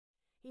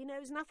He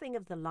knows nothing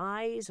of the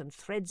lies and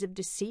threads of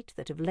deceit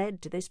that have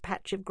led to this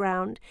patch of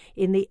ground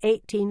in the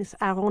 18th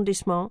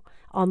arrondissement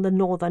on the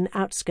northern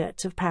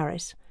outskirts of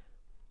Paris.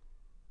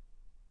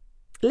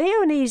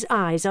 Léonie's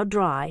eyes are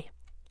dry.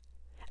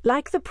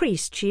 Like the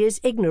priest, she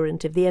is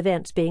ignorant of the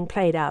events being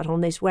played out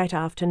on this wet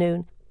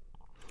afternoon.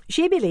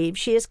 She believes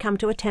she has come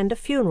to attend a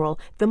funeral,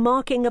 the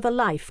marking of a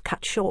life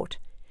cut short.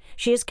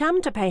 She has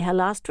come to pay her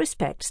last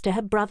respects to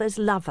her brother's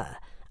lover,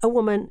 a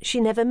woman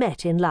she never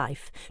met in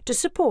life, to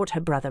support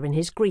her brother in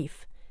his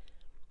grief.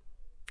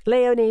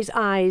 Léonie's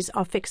eyes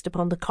are fixed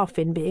upon the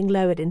coffin being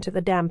lowered into the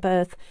damp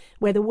earth,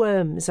 where the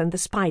worms and the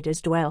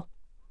spiders dwell.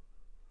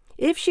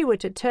 If she were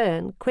to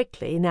turn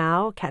quickly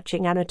now,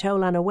 catching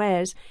Anatole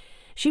unawares,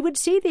 she would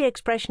see the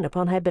expression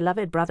upon her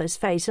beloved brother's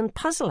face and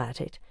puzzle at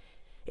it.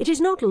 It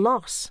is not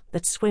loss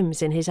that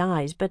swims in his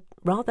eyes, but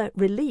rather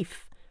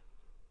relief.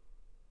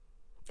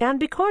 And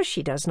because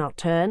she does not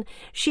turn,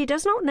 she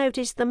does not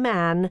notice the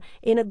man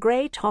in a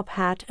grey top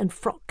hat and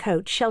frock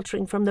coat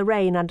sheltering from the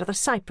rain under the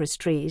cypress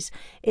trees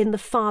in the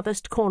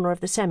farthest corner of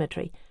the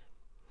cemetery.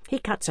 He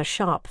cuts a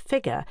sharp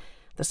figure,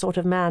 the sort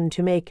of man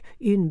to make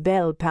une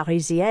belle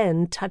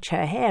Parisienne touch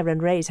her hair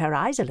and raise her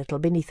eyes a little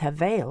beneath her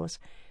veils.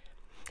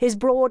 His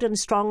broad and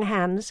strong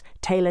hands,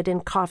 tailored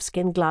in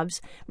calfskin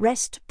gloves,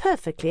 rest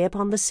perfectly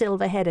upon the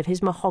silver head of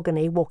his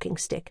mahogany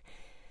walking-stick.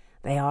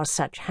 They are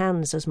such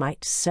hands as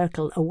might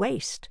circle a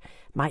waist,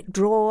 might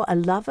draw a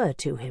lover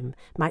to him,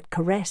 might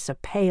caress a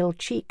pale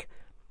cheek.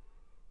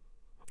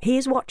 He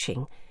is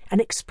watching,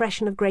 an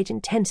expression of great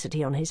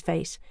intensity on his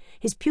face.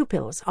 His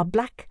pupils are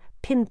black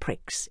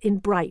pinpricks in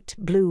bright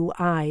blue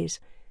eyes.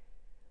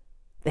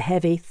 The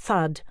heavy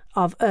thud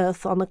of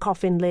earth on the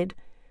coffin lid,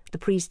 the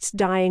priest's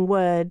dying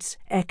words,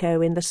 echo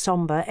in the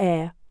sombre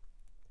air.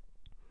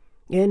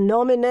 In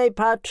nomine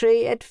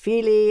Patri et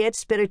Filii et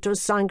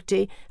Spiritus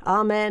Sancti.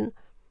 Amen.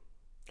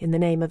 In the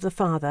name of the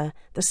Father,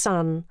 the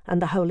Son, and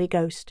the Holy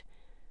Ghost.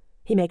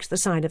 He makes the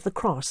sign of the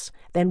cross,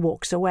 then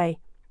walks away.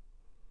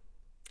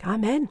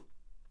 Amen.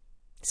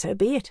 So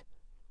be it.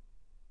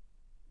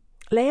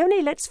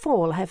 Léonie lets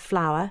fall her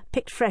flower,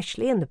 picked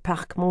freshly in the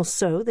Parc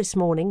Monceau this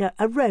morning,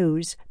 a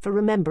rose for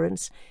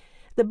remembrance.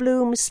 The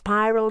bloom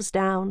spirals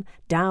down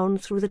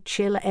through the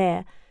chill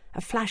air, a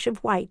flash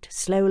of white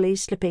slowly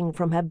slipping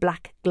from her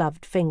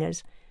black-gloved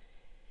fingers.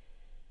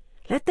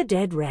 Let the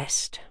dead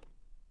rest.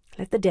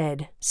 Let the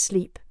dead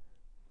sleep.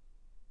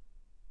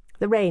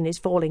 The rain is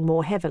falling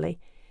more heavily.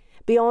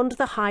 Beyond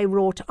the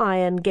high-wrought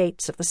iron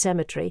gates of the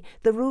cemetery,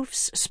 the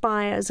roofs,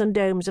 spires, and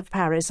domes of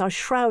Paris are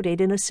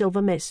shrouded in a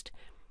silver mist.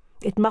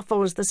 It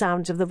muffles the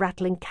sounds of the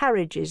rattling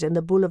carriages in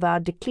the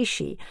Boulevard de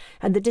Clichy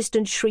and the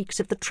distant shrieks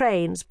of the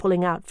trains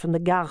pulling out from the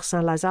Gare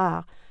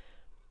Saint-Lazare.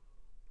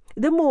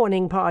 The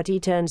mourning party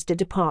turns to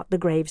depart the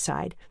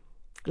graveside.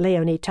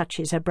 Léonie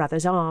touches her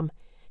brother's arm.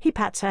 He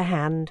pats her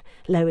hand,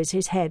 lowers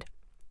his head.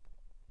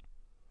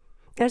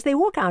 As they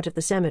walk out of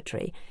the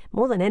cemetery,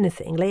 more than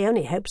anything,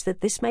 Léonie hopes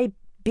that this may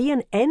be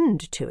an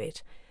end to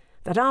it,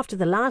 that after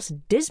the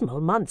last dismal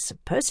months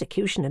of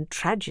persecution and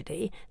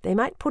tragedy they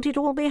might put it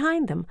all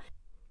behind them,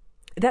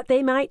 that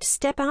they might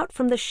step out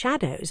from the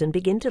shadows and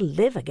begin to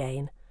live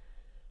again.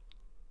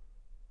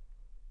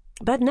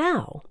 But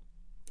now,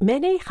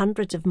 many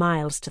hundreds of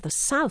miles to the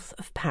south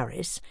of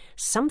Paris,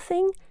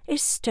 something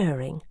is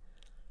stirring.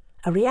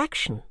 A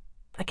reaction,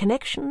 a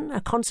connection, a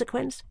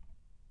consequence.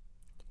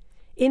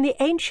 In the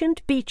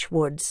ancient beech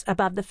woods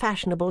above the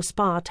fashionable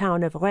spa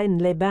town of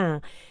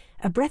Rennes-les-Bains,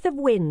 a breath of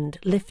wind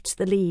lifts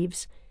the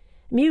leaves.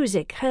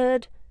 Music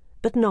heard,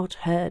 but not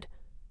heard.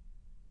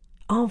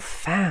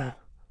 Enfin!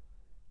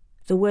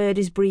 The word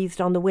is breathed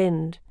on the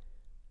wind.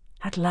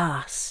 At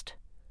last.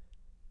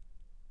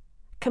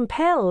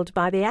 Compelled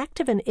by the act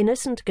of an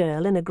innocent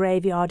girl in a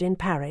graveyard in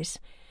Paris,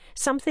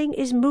 something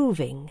is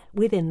moving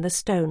within the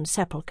stone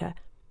sepulchre.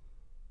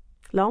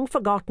 Long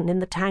forgotten in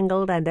the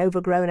tangled and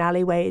overgrown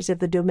alleyways of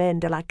the Domaine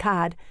de la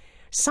Cade,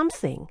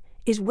 something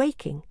is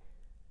waking.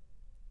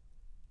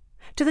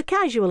 To the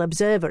casual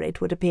observer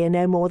it would appear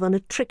no more than a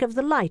trick of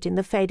the light in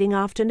the fading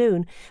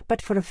afternoon,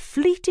 but for a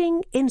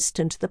fleeting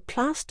instant the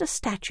plaster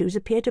statues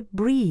appear to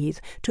breathe,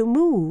 to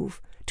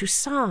move, to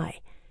sigh.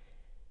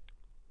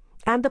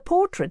 And the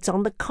portraits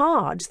on the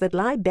cards that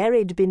lie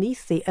buried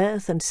beneath the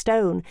earth and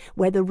stone,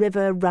 where the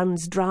river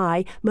runs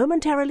dry,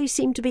 momentarily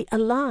seem to be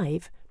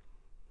alive.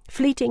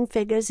 Fleeting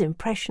figures,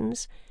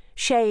 impressions,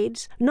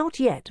 shades, not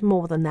yet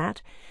more than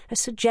that, a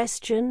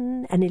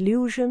suggestion, an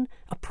illusion,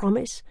 a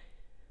promise,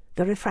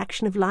 the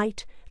refraction of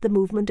light, the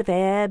movement of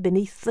air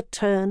beneath the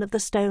turn of the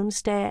stone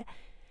stair,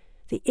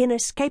 the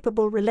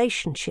inescapable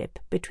relationship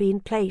between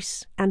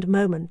place and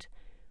moment.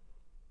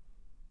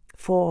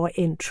 For,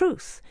 in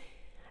truth,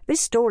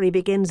 this story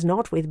begins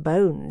not with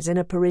bones in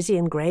a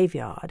Parisian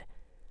graveyard,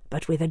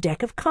 but with a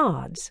deck of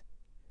cards,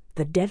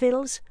 the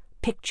Devil's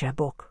Picture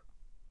Book.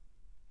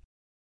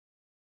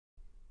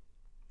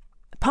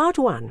 Part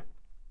 1.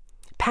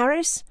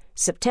 Paris,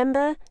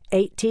 September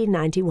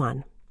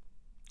 1891.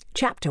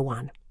 Chapter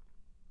 1.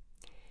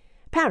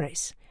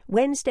 Paris,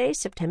 Wednesday,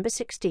 September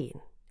 16,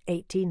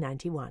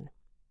 1891.